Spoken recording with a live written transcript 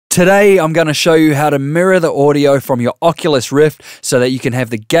Today, I'm going to show you how to mirror the audio from your Oculus Rift so that you can have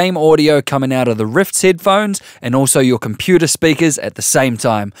the game audio coming out of the Rift's headphones and also your computer speakers at the same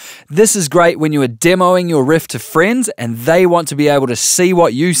time. This is great when you are demoing your Rift to friends and they want to be able to see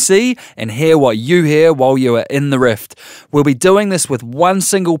what you see and hear what you hear while you are in the Rift. We'll be doing this with one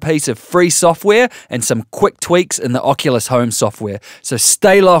single piece of free software and some quick tweaks in the Oculus Home software. So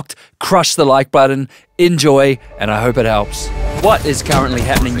stay locked, crush the like button, enjoy, and I hope it helps. What is currently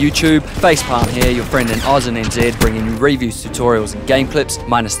happening YouTube? Facepalm here, your friend in Oz and NZ, bringing you reviews, tutorials and game clips,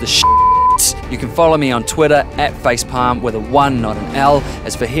 minus the shit. You can follow me on Twitter at Facepalm with a 1, not an L.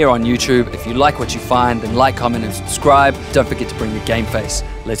 As for here on YouTube, if you like what you find, then like, comment and subscribe. Don't forget to bring your game face.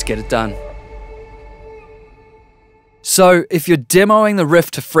 Let's get it done. So, if you're demoing the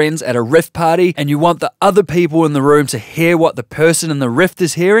Rift to friends at a Rift party and you want the other people in the room to hear what the person in the Rift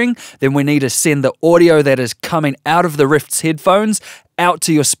is hearing, then we need to send the audio that is coming out of the Rift's headphones out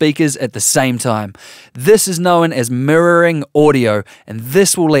to your speakers at the same time. This is known as mirroring audio, and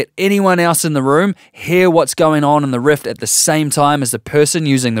this will let anyone else in the room hear what's going on in the Rift at the same time as the person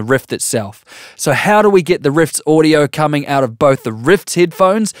using the Rift itself. So how do we get the Rift's audio coming out of both the Rift's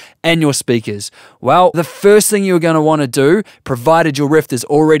headphones and your speakers? Well, the first thing you're going to want to do, provided your Rift is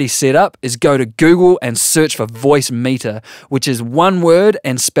already set up, is go to Google and search for Voicemeeter, which is one word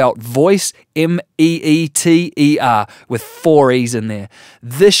and spelt voice, M-E-E-T-E-R, with 4 E's in there.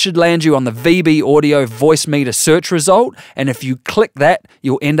 This should land you on the Vive Audio Voicemeeter search result, and if you click that,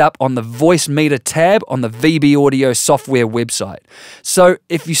 you'll end up on the Voicemeeter tab on the Vive Audio software website. So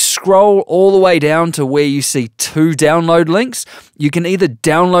if you scroll all the way down to where you see 2 download links, you can either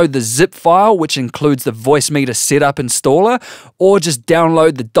download the zip file, which includes the Voicemeeter setup installer, or just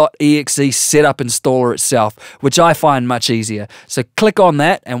download the .exe setup installer itself, which I find much easier. So click on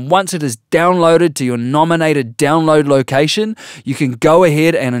that, and once it is downloaded to your nominated download location, you can go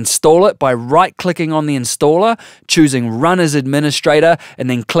ahead and install it by right-clicking on the installer, choosing Run as Administrator, and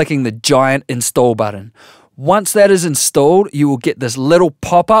then clicking the giant install button. Once that is installed, you will get this little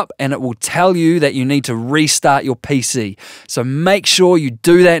pop-up and it will tell you that you need to restart your PC. So make sure you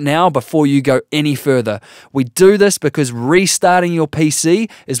do that now before you go any further. We do this because restarting your PC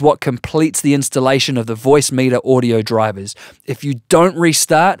is what completes the installation of the Voicemeeter audio drivers. If you don't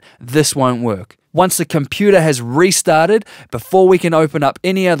restart, this won't work. Once the computer has restarted, before we can open up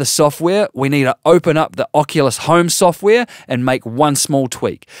any other software, we need to open up the Oculus Home software and make one small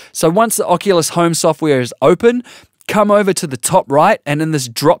tweak. So once the Oculus Home software is open, come over to the top right and in this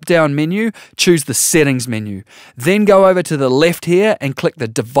drop-down menu, choose the Settings menu. Then go over to the left here and click the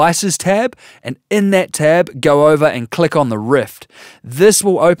Devices tab, and in that tab, go over and click on the Rift. This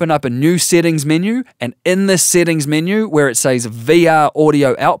will open up a new Settings menu, and in this Settings menu, where it says VR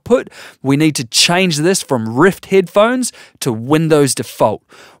Audio Output, we need to change this from Rift headphones to Windows Default.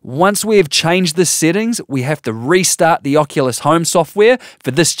 Once we have changed the settings, we have to restart the Oculus Home software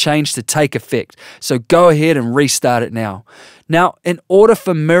for this change to take effect. So go ahead and restart it now. Now, in order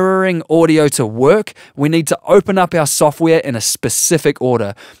for mirroring audio to work, we need to open up our software in a specific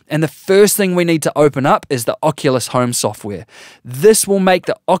order. And the first thing we need to open up is the Oculus Home software. This will make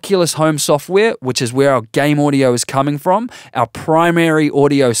the Oculus Home software, which is where our game audio is coming from, our primary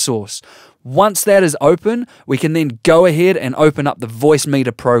audio source. Once that is open, we can then go ahead and open up the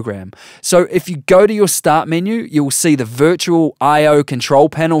Voicemeeter program. So if you go to your start menu, you'll see the virtual I/O control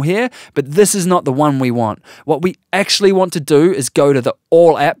panel here, but this is not the one we want. What we actually want to do is go to the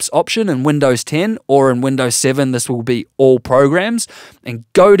All Apps option in Windows 10, or in Windows 7, this will be All Programs, and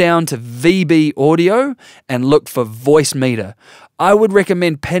go down to VB Audio and look for Voicemeeter. I would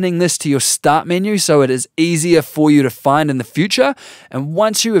recommend pinning this to your start menu so it is easier for you to find in the future. And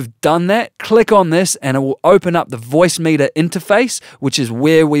once you have done that, click on this and it will open up the Voicemeeter interface, which is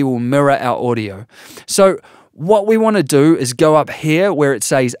where we will mirror our audio. So what we want to do is go up here where it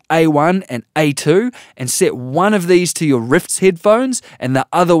says A1 and A2 and set one of these to your Rift's headphones and the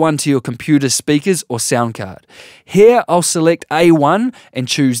other one to your computer speakers or sound card. Here I'll select A1 and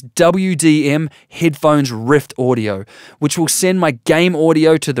choose WDM Headphones Rift Audio, which will send my game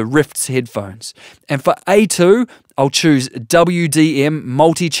audio to the Rift's headphones. And for A2, I'll choose WDM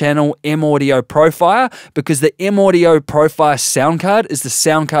Multi-Channel M-Audio Profiler because the M-Audio Profiler sound card is the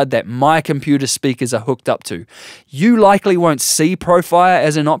sound card that my computer speakers are hooked up to. You likely won't see Profiler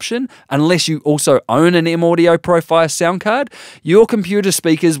as an option unless you also own an M-Audio Profiler sound card. Your computer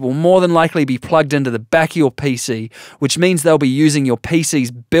speakers will more than likely be plugged into the back of your PC, which means they'll be using your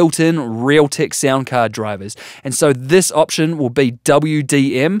PC's built-in Realtek sound card drivers. And so this option will be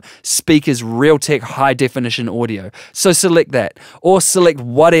WDM Speakers Realtek High Definition Audio. So select that, or select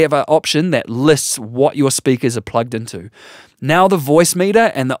whatever option that lists what your speakers are plugged into. Now the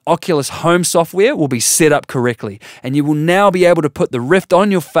Voicemeeter and the Oculus Home software will be set up correctly, and you will now be able to put the Rift on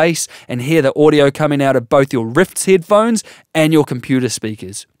your face and hear the audio coming out of both your Rift's headphones and your computer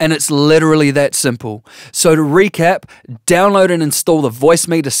speakers. And it's literally that simple. So to recap, download and install the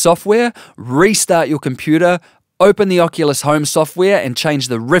Voicemeeter software, restart your computer, open the Oculus Home software and change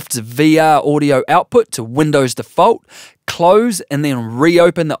the Rift's VR audio output to Windows default, close and then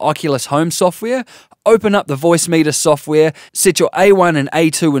reopen the Oculus Home software, open up the Voicemeeter software, set your A1 and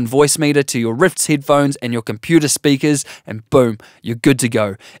A2 in Voicemeeter to your Rift's headphones and your computer speakers, and boom, you're good to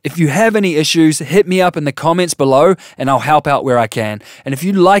go. If you have any issues, hit me up in the comments below and I'll help out where I can. And if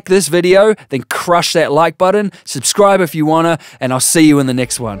you like this video, then crush that like button, subscribe if you wanna, and I'll see you in the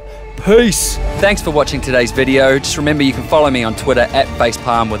next one. Peace! Thanks for watching today's video. Just remember you can follow me on Twitter at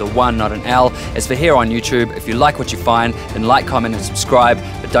facepalm with a 1, not an L. As for here on YouTube, if you like what you find, then like, comment and subscribe.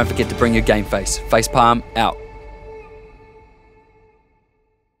 But don't forget to bring your game face. Facepalm out.